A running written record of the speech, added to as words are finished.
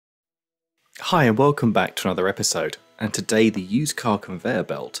Hi and welcome back to another episode, and today the used car conveyor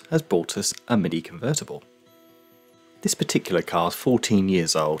belt has brought us a Mini convertible. This particular car is 14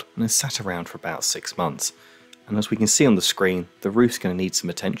 years old and has sat around for about 6 months, and as we can see on the screen, the roof's going to need some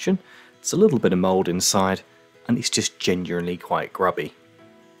attention. There's a little bit of mould inside and it's just genuinely quite grubby.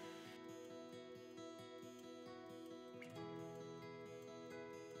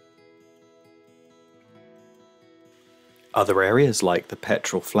 Other areas like the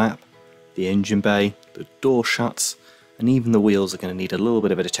petrol flap, the engine bay, the door shuts, and even the wheels are going to need a little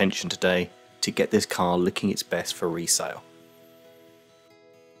bit of attention today to get this car looking its best for resale.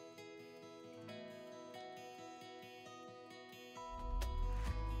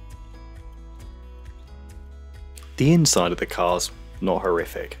 The inside of the car's not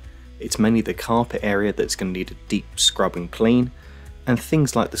horrific. It's mainly the carpet area that's going to need a deep scrub and clean, and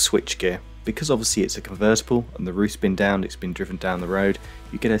things like the switchgear. Because obviously it's a convertible and the roof's been down, it's been driven down the road,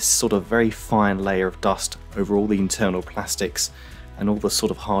 you get a sort of very fine layer of dust over all the internal plastics and all the sort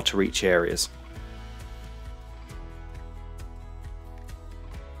of hard to reach areas.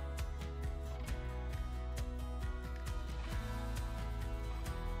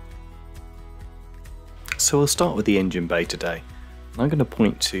 So we'll start with the engine bay today. I'm going to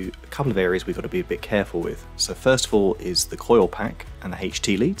point to a couple of areas we've got to be a bit careful with. So first of all is the coil pack and the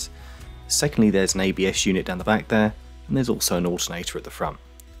HT leads. Secondly, there's an ABS unit down the back there, and there's also an alternator at the front.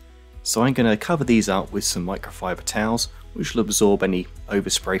 So I'm going to cover these up with some microfiber towels, which will absorb any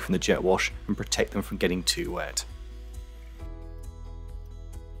overspray from the jet wash and protect them from getting too wet.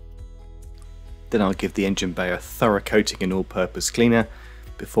 Then I'll give the engine bay a thorough coating in all-purpose cleaner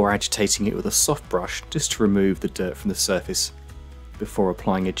before agitating it with a soft brush just to remove the dirt from the surface before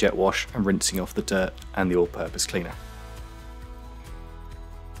applying a jet wash and rinsing off the dirt and the all-purpose cleaner.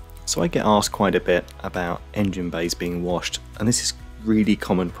 So I get asked quite a bit about engine bays being washed, and this is really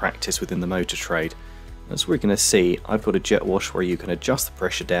common practice within the motor trade. As we're going to see, I've got a jet wash where you can adjust the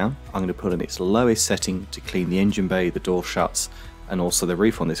pressure down. I'm going to put in its lowest setting to clean the engine bay, the door shuts, and also the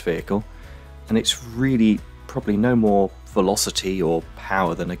roof on this vehicle. And it's really probably no more velocity or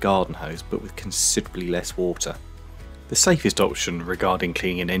power than a garden hose, but with considerably less water. The safest option regarding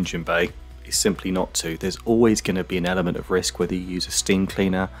cleaning an engine bay is simply not to. There's always going to be an element of risk whether you use a steam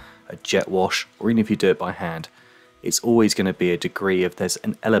cleaner, a jet wash, or even if you do it by hand. It's always going to be a degree of there's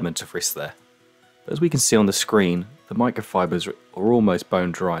an element of risk there. But as we can see on the screen, the microfibers are almost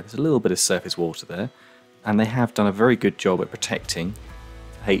bone dry. There's a little bit of surface water there, and they have done a very good job at protecting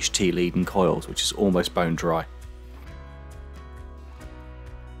the HT lead and coils, which is almost bone dry.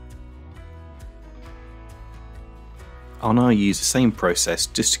 I'll now use the same process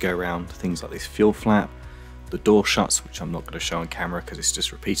just to go around things like this fuel flap, the door shuts, which I'm not going to show on camera because it's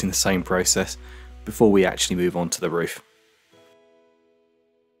just repeating the same process, before we actually move on to the roof.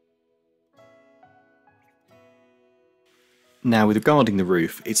 Now regarding the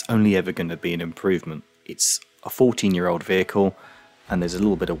roof, it's only ever going to be an improvement. It's a 14-year-old vehicle and there's a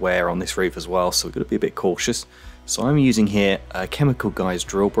little bit of wear on this roof as well, so we've got to be a bit cautious. So I'm using here a Chemical Guys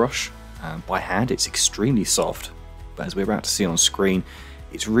drill brush. By hand it's extremely soft, but as we're about to see on screen,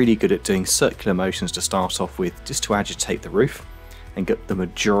 it's really good at doing circular motions to start off with, just to agitate the roof and get the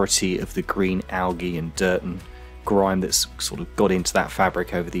majority of the green algae and dirt and grime that's sort of got into that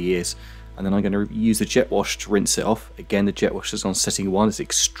fabric over the years. And then I'm going to use the jet wash to rinse it off. Again, the jet wash is on setting 1, it's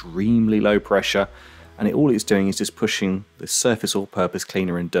extremely low pressure, and all it's doing is just pushing the surface all-purpose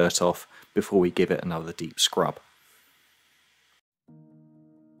cleaner and dirt off before we give it another deep scrub.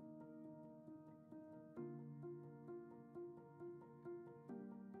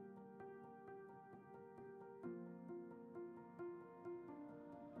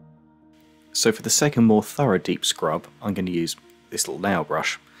 So for the second more thorough deep scrub, I'm going to use this little nail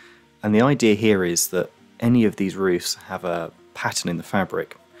brush. And the idea here is that any of these roofs have a pattern in the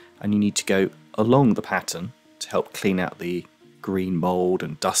fabric, and you need to go along the pattern to help clean out the green mould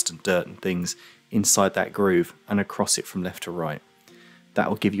and dust and dirt and things inside that groove and across it from left to right. That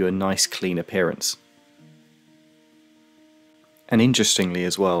will give you a nice clean appearance. And interestingly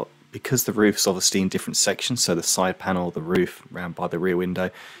as well, because the roof's obviously in different sections, so the side panel, the roof, round by the rear window,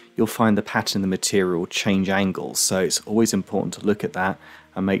 you'll find the pattern in the material change angles, so it's always important to look at that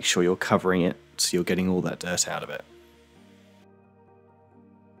and make sure you're covering it so you're getting all that dirt out of it.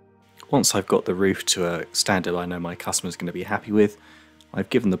 Once I've got the roof to a standard I know my customer's going to be happy with, I've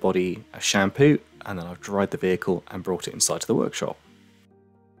given the body a shampoo and then I've dried the vehicle and brought it inside to the workshop.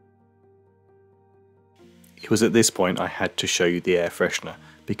 It was at this point I had to show you the air freshener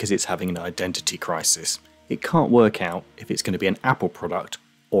because it's having an identity crisis. It can't work out if it's going to be an Apple product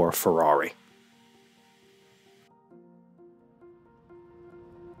or a Ferrari.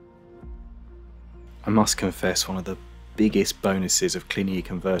 I must confess, one of the biggest bonuses of cleaning your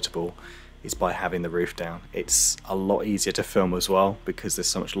convertible is by having the roof down. It's a lot easier to film as well because there's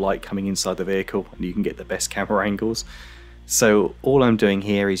so much light coming inside the vehicle and you can get the best camera angles. So all I'm doing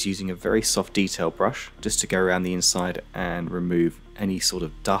here is using a very soft detail brush just to go around the inside and remove any sort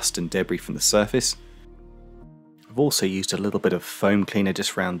of dust and debris from the surface. I've also used a little bit of foam cleaner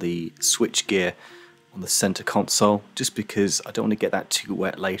just around the switch gear on the center console, just because I don't want to get that too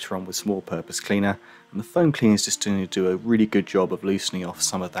wet later on with small purpose cleaner, and the foam cleaner is just going to do a really good job of loosening off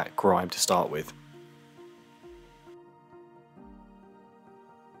some of that grime to start with.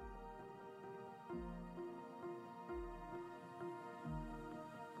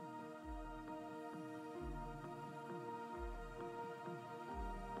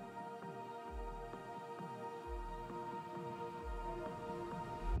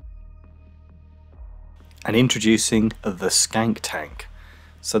 And introducing the skank tank.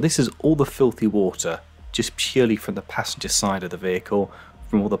 So this is all the filthy water just purely from the passenger side of the vehicle,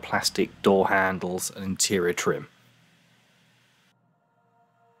 from all the plastic door handles and interior trim.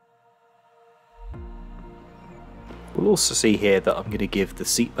 We'll also see here that I'm going to give the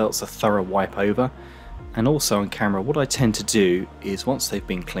seat belts a thorough wipe over, and also on camera what I tend to do is once they've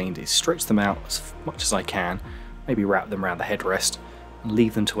been cleaned is stretch them out as much as I can, maybe wrap them around the headrest and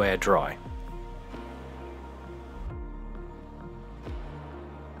leave them to air dry.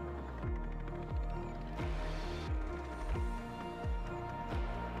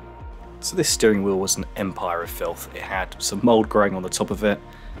 So this steering wheel was an empire of filth. It had some mould growing on the top of it,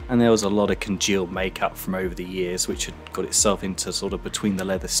 and there was a lot of congealed makeup from over the years which had got itself into sort of between the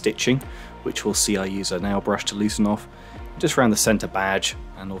leather stitching, which we'll see I use a nail brush to loosen off. Just around the centre badge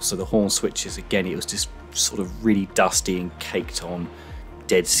and also the horn switches, again it was just sort of really dusty and caked on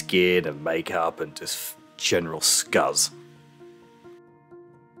dead skin and makeup and just general scuzz.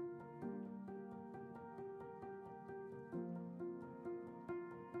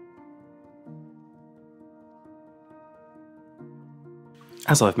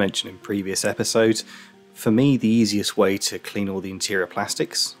 As I've mentioned in previous episodes, for me the easiest way to clean all the interior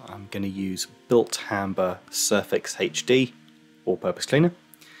plastics, I'm going to use Built Hamber Surfex HD all-purpose cleaner,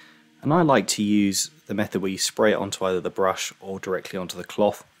 and I like to use the method where you spray it onto either the brush or directly onto the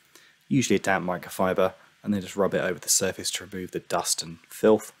cloth, usually a damp microfiber, and then just rub it over the surface to remove the dust and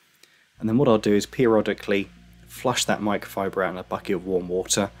filth. And then what I'll do is periodically flush that microfiber out in a bucket of warm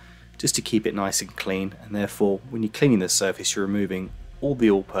water just to keep it nice and clean, and therefore when you're cleaning the surface you're removing all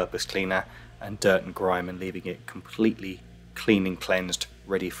the all-purpose cleaner and dirt and grime and leaving it completely clean and cleansed,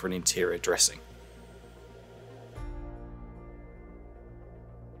 ready for an interior dressing.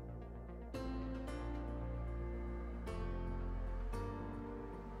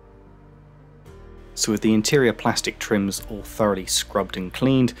 So with the interior plastic trims all thoroughly scrubbed and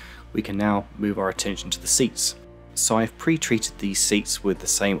cleaned, we can now move our attention to the seats. So I've pre-treated these seats with the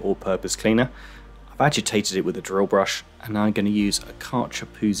same all-purpose cleaner. I've agitated it with a drill brush, and now I'm going to use a Karcher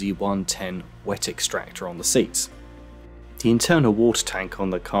Poozy 110 wet extractor on the seats. The internal water tank on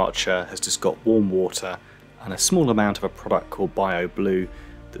the Karcher has just got warm water and a small amount of a product called Bio Blue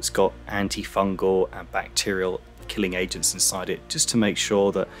that's got antifungal and bacterial killing agents inside it, just to make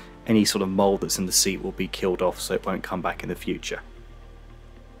sure that any sort of mold that's in the seat will be killed off so it won't come back in the future.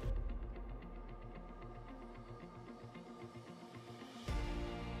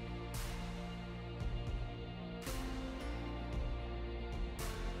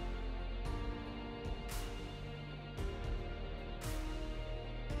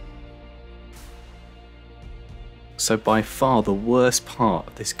 So by far the worst part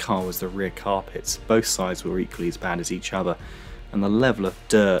of this car was the rear carpets. Both sides were equally as bad as each other, and the level of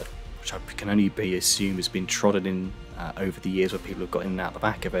dirt, which I can only be assumed has been trodden in over the years where people have got in and out the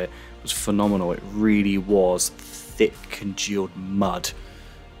back of it, was phenomenal. It really was thick congealed mud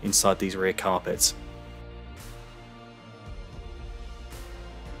inside these rear carpets.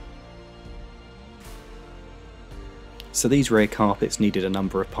 So these rear carpets needed a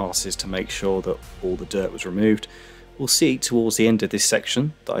number of passes to make sure that all the dirt was removed. We'll see towards the end of this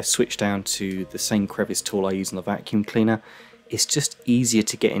section that I switched down to the same crevice tool I use on the vacuum cleaner. It's just easier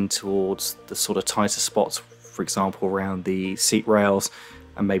to get in towards the sort of tighter spots, for example around the seat rails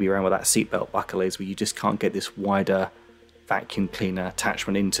and maybe around where that seatbelt buckle is, where you just can't get this wider vacuum cleaner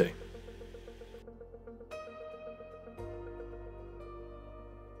attachment into.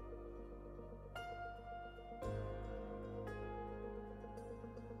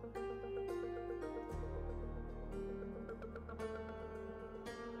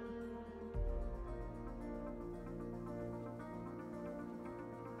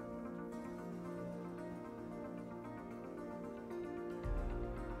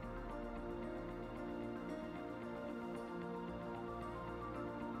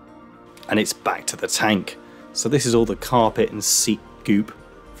 And it's back to the tank. So this is all the carpet and seat goop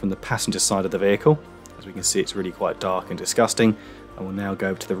from the passenger side of the vehicle. As we can see, it's really quite dark and disgusting. And we'll now go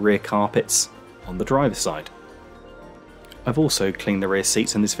over to the rear carpets on the driver's side. I've also cleaned the rear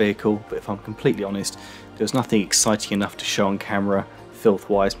seats in this vehicle, but if I'm completely honest, there was nothing exciting enough to show on camera. Filth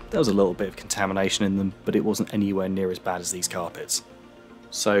wise, there was a little bit of contamination in them, but it wasn't anywhere near as bad as these carpets.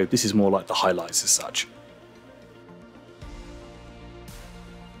 So this is more like the highlights as such.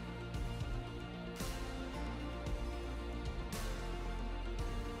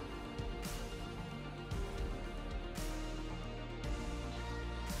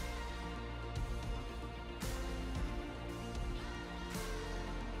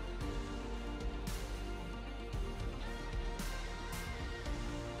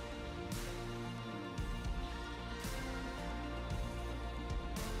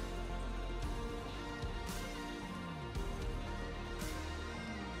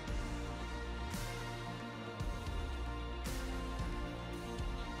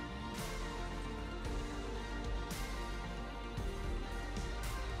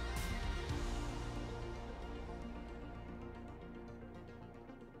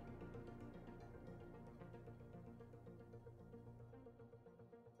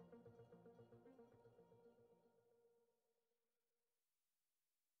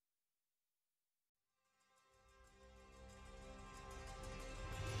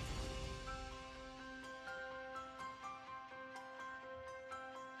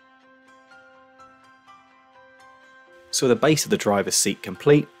 So with the base of the driver's seat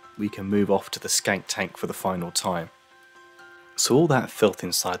complete, we can move off to the skank tank for the final time. So all that filth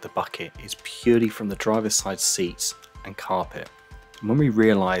inside the bucket is purely from the driver's side seats and carpet. And when we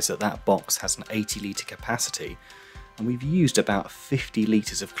realise that that box has an 80 litre capacity and we've used about 50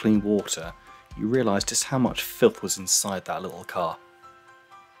 litres of clean water, you realise just how much filth was inside that little car.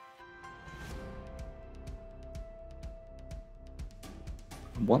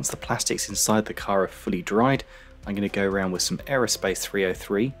 And once the plastics inside the car are fully dried, I'm going to go around with some Aerospace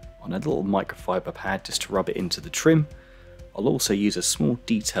 303 on a little microfiber pad just to rub it into the trim. I'll also use a small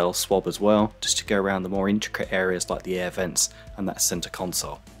detail swab as well, just to go around the more intricate areas like the air vents and that centre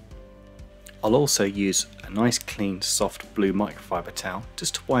console. I'll also use a nice clean soft blue microfiber towel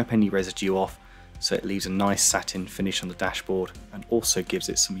just to wipe any residue off, so it leaves a nice satin finish on the dashboard and also gives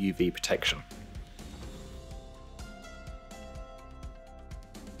it some UV protection.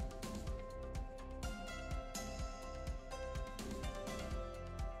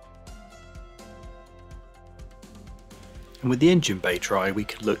 And with the engine bay dry, we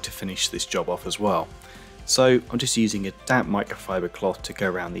can look to finish this job off as well. So I'm just using a damp microfiber cloth to go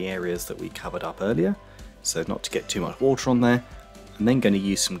around the areas that we covered up earlier, so not to get too much water on there. I'm then going to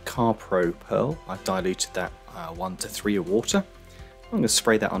use some Car Pro Pearl. I've diluted that 1 to 3 of water. I'm going to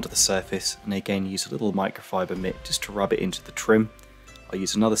spray that onto the surface and again use a little microfiber mitt just to rub it into the trim. I'll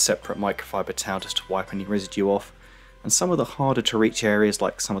use another separate microfiber towel just to wipe any residue off. And some of the harder to reach areas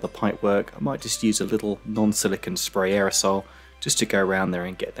like some of the pipe work, I might just use a little non-silicone spray aerosol just to go around there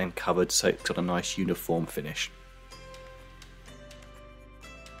and get them covered so it's got a nice uniform finish.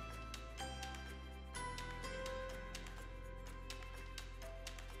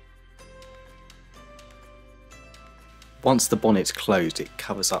 Once the bonnet's closed, it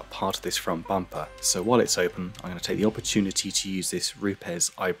covers up part of this front bumper, so while it's open I'm going to take the opportunity to use this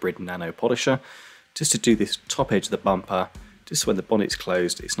Rupes Hybrid Nano Polisher just to do this top edge of the bumper, just when the bonnet's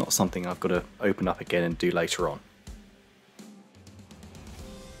closed. It's not something I've got to open up again and do later on.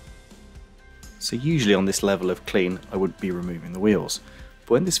 So usually on this level of clean I would be removing the wheels,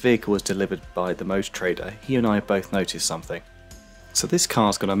 but when this vehicle was delivered by the motor trader, he and I both noticed something. So this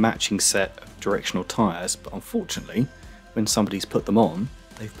car's got a matching set of directional tyres, but unfortunately when somebody's put them on,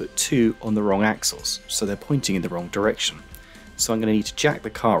 they've put 2 on the wrong axles, so they're pointing in the wrong direction. So I'm going to need to jack the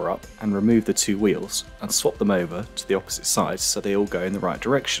car up and remove the 2 wheels and swap them over to the opposite sides so they all go in the right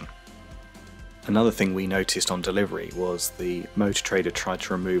direction. Another thing we noticed on delivery was the motor trader tried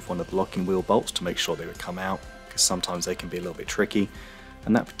to remove one of the locking wheel bolts to make sure they would come out, because sometimes they can be a little bit tricky,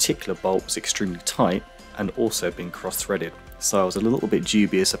 and that particular bolt was extremely tight and also been cross-threaded. So I was a little bit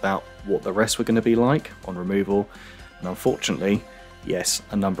dubious about what the rest were going to be like on removal, and unfortunately, yes,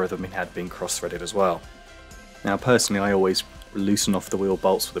 a number of them had been cross-threaded as well. Now personally I always loosen off the wheel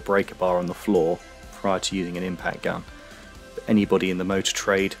bolts with a breaker bar on the floor prior to using an impact gun. But anybody in the motor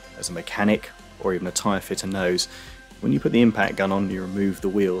trade, as a mechanic or even a tyre fitter knows, when you put the impact gun on and you remove the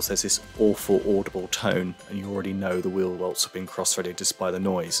wheels, there's this awful audible tone and you already know the wheel bolts have been cross-threaded just by the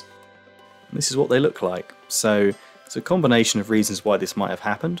noise. And this is what they look like. So it's a combination of reasons why this might have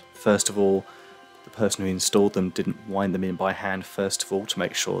happened. First of all, the person who installed them didn't wind them in by hand first of all to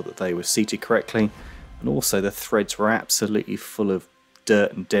make sure that they were seated correctly, and also the threads were absolutely full of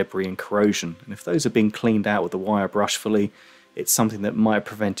dirt and debris and corrosion, and if those had been cleaned out with a wire brush fully, it's something that might have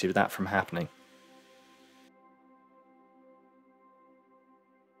prevented that from happening.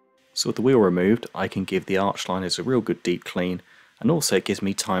 So with the wheel removed, I can give the arch liners a real good deep clean, and also it gives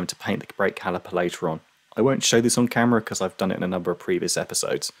me time to paint the brake caliper later on. I won't show this on camera because I've done it in a number of previous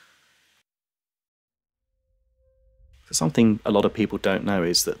episodes. So something a lot of people don't know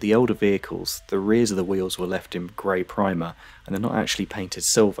is that the older vehicles, the rears of the wheels were left in grey primer and they're not actually painted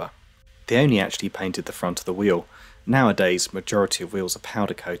silver. They only actually painted the front of the wheel. Nowadays, majority of wheels are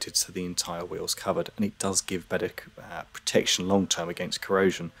powder coated so the entire wheel's covered, and it does give better protection long term against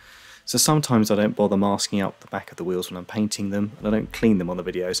corrosion. So sometimes I don't bother masking up the back of the wheels when I'm painting them, and I don't clean them on the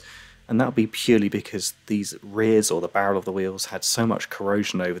videos, and that'll be purely because these rears or the barrel of the wheels had so much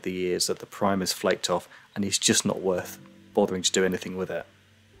corrosion over the years that the primer's flaked off and it's just not worth bothering to do anything with it.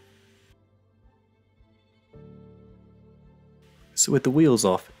 So with the wheels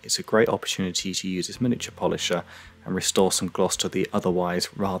off, it's a great opportunity to use this miniature polisher and restore some gloss to the otherwise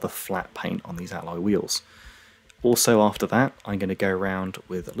rather flat paint on these alloy wheels. Also after that, I'm going to go around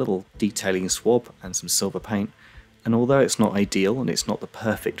with a little detailing swab and some silver paint, and although it's not ideal and it's not the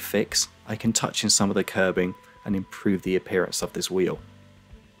perfect fix, I can touch in some of the curbing and improve the appearance of this wheel.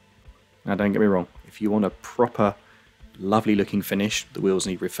 Now don't get me wrong, if you want a proper lovely looking finish, the wheels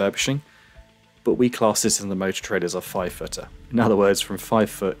need refurbishing, but we class this in the motor trade as a 5-footer. In other words, from 5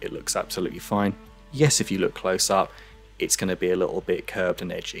 foot it looks absolutely fine. Yes, if you look close up, it's going to be a little bit curved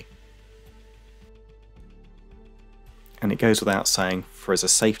and edgy. And it goes without saying, for as a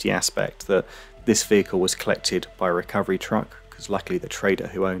safety aspect, that this vehicle was collected by a recovery truck, because luckily the trader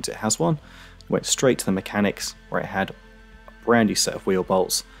who owns it has one. Went straight to the mechanics where it had a brand new set of wheel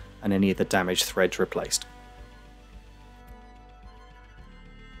bolts and any of the damaged threads replaced.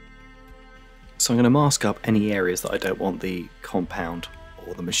 So I'm going to mask up any areas that I don't want the compound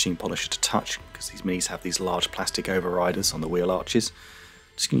or the machine polisher to touch, because these Minis have these large plastic overriders on the wheel arches.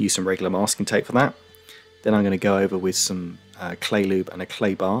 Just going to use some regular masking tape for that. Then I'm going to go over with some clay lube and a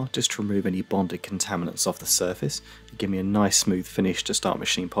clay bar just to remove any bonded contaminants off the surface and give me a nice smooth finish to start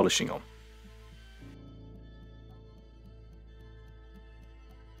machine polishing on.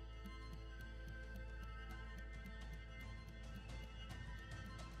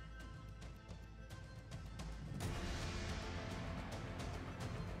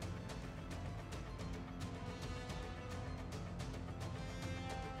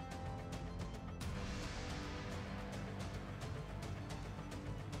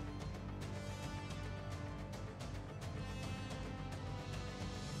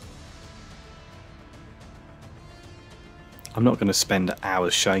 I'm not going to spend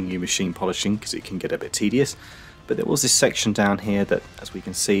hours showing you machine polishing because it can get a bit tedious, but there was this section down here that, as we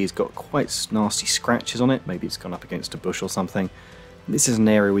can see, has got quite nasty scratches on it. Maybe it's gone up against a bush or something. This is an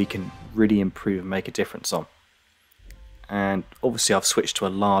area we can really improve and make a difference on. And obviously I've switched to a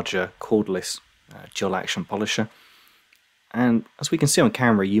larger cordless gel action polisher, and as we can see on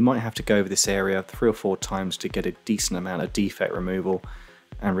camera, you might have to go over this area 3 or 4 times to get a decent amount of defect removal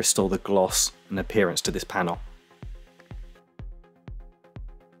and restore the gloss and appearance to this panel.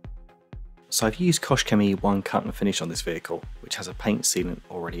 So I've used Koshchemi One Cut and Finish on this vehicle, which has a paint sealant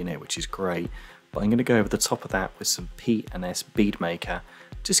already in it, which is great, but I'm going to go over the top of that with some P&S Bead Maker,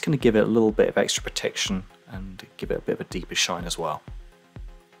 just going to give it a little bit of extra protection and give it a bit of a deeper shine as well.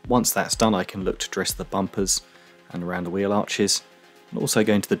 Once that's done, I can look to dress the bumpers and around the wheel arches, and also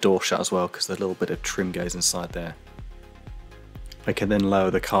go into the door shut as well because a little bit of trim goes inside there. I can then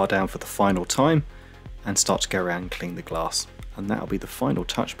lower the car down for the final time and start to go around and clean the glass. And that'll be the final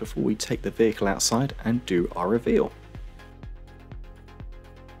touch before we take the vehicle outside and do our reveal.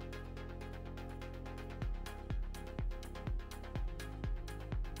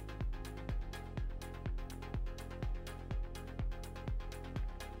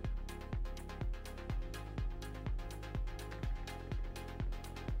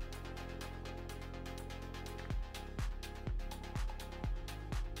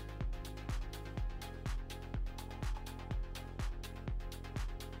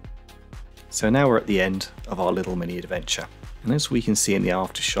 So now we're at the end of our little mini adventure, and as we can see in the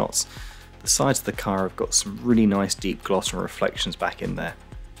after shots, the sides of the car have got some really nice deep gloss and reflections back in there.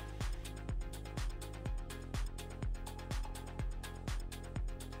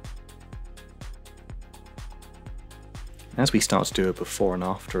 As we start to do a before and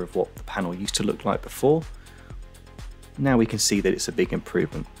after of what the panel used to look like before, now we can see that it's a big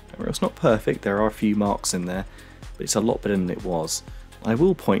improvement. It's not perfect, there are a few marks in there, but it's a lot better than it was. I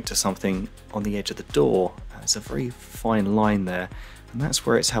will point to something on the edge of the door. There's a very fine line there, and that's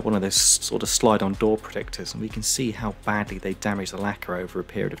where it's had one of those sort of slide-on door protectors, and we can see how badly they damaged the lacquer over a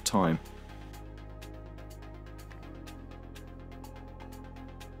period of time.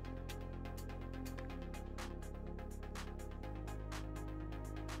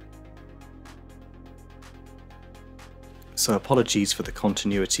 So apologies for the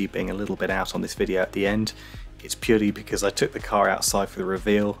continuity being a little bit out on this video at the end. It's purely because I took the car outside for the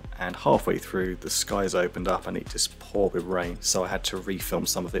reveal, and halfway through the skies opened up and it just poured with rain, so I had to refilm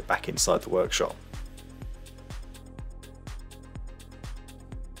some of it back inside the workshop.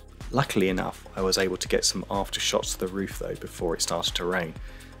 Luckily enough, I was able to get some after shots of the roof though before it started to rain,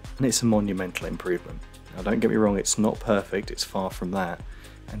 and it's a monumental improvement. Now don't get me wrong, it's not perfect, it's far from that.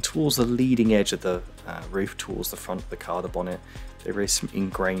 And towards the leading edge of the roof, towards the front of the car, the bonnet, there is some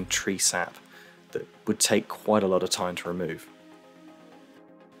ingrained tree sap that would take quite a lot of time to remove.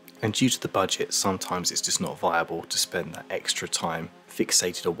 And due to the budget, sometimes it's just not viable to spend that extra time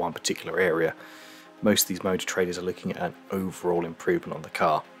fixated on one particular area. Most of these motor traders are looking at an overall improvement on the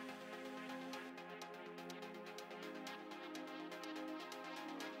car.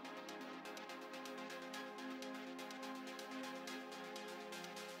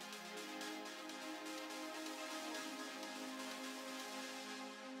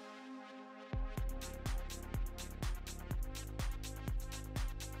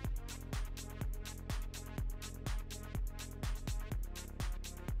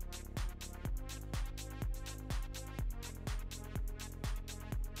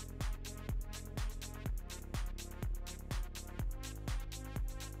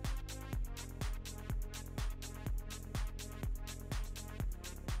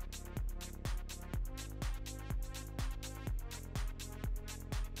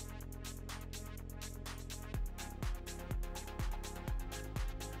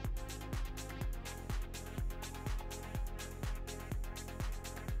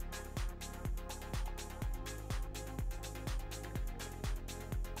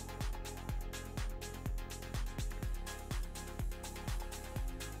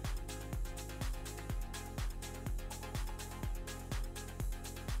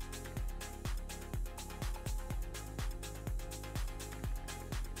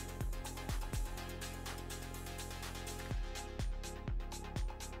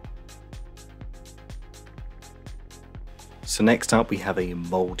 So next up we have a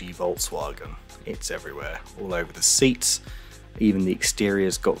mouldy Volkswagen. It's everywhere, all over the seats, even the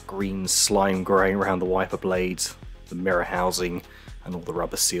exterior's got green slime growing around the wiper blades, the mirror housing and all the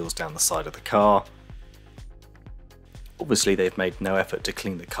rubber seals down the side of the car. Obviously they've made no effort to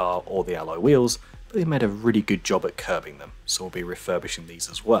clean the car or the alloy wheels, but they've made a really good job at curbing them, so we'll be refurbishing these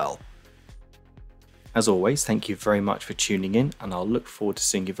as well. As always, thank you very much for tuning in, and I'll look forward to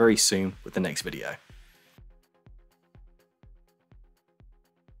seeing you very soon with the next video.